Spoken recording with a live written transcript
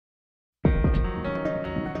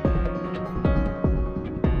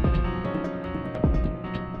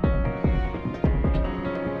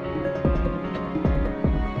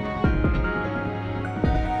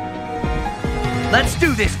Let's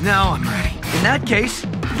do this. Now I'm ready. In that case,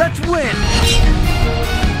 let's win.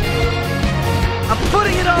 I'm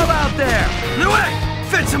putting it all out there. No way!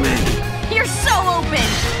 Fits him in. You're so open.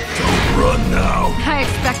 Don't run now. I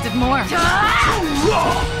expected more.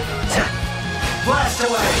 Blast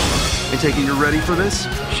away. I take it you're ready for this?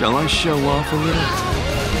 Shall I show off a little?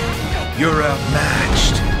 You're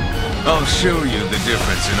outmatched. I'll show you the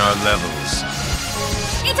difference in our levels.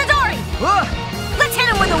 Itadori! Let's hit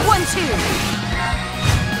him with a 1-2.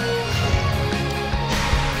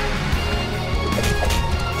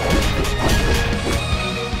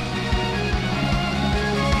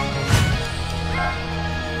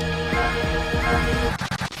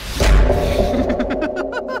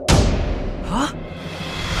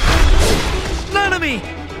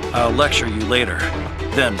 I'll lecture you later.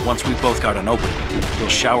 Then, once we've both got an opening, you'll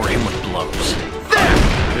shower him with blows.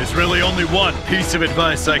 There's really only one piece of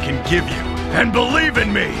advice I can give you. And believe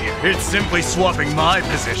in me, it's simply swapping my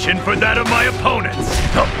position for that of my opponent's.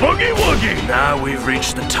 The boogie woogie! Now we've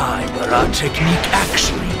reached the time where our technique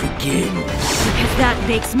actually begins. Because that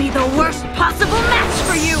makes me the worst possible match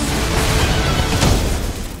for you!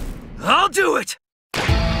 I'll do it!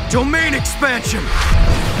 Domain expansion!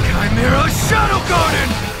 Chimera Shadow Garden!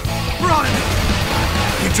 Run!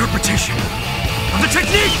 Interpretation of the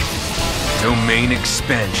technique! Domain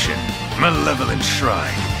expansion. Malevolent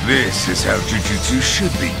shrine. This is how Jujutsu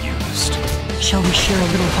should be used. Shall we share a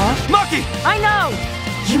little heart? Maki! I know!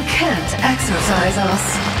 You can't exercise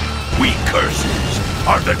us. We curses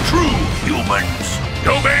are the true humans.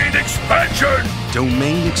 Domain expansion!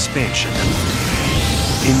 Domain expansion.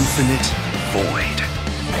 Infinite void.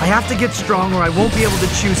 I have to get strong or I won't be able to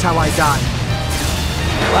choose how I die.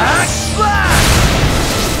 Black Blast!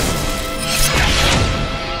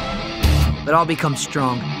 But I'll become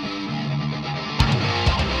strong.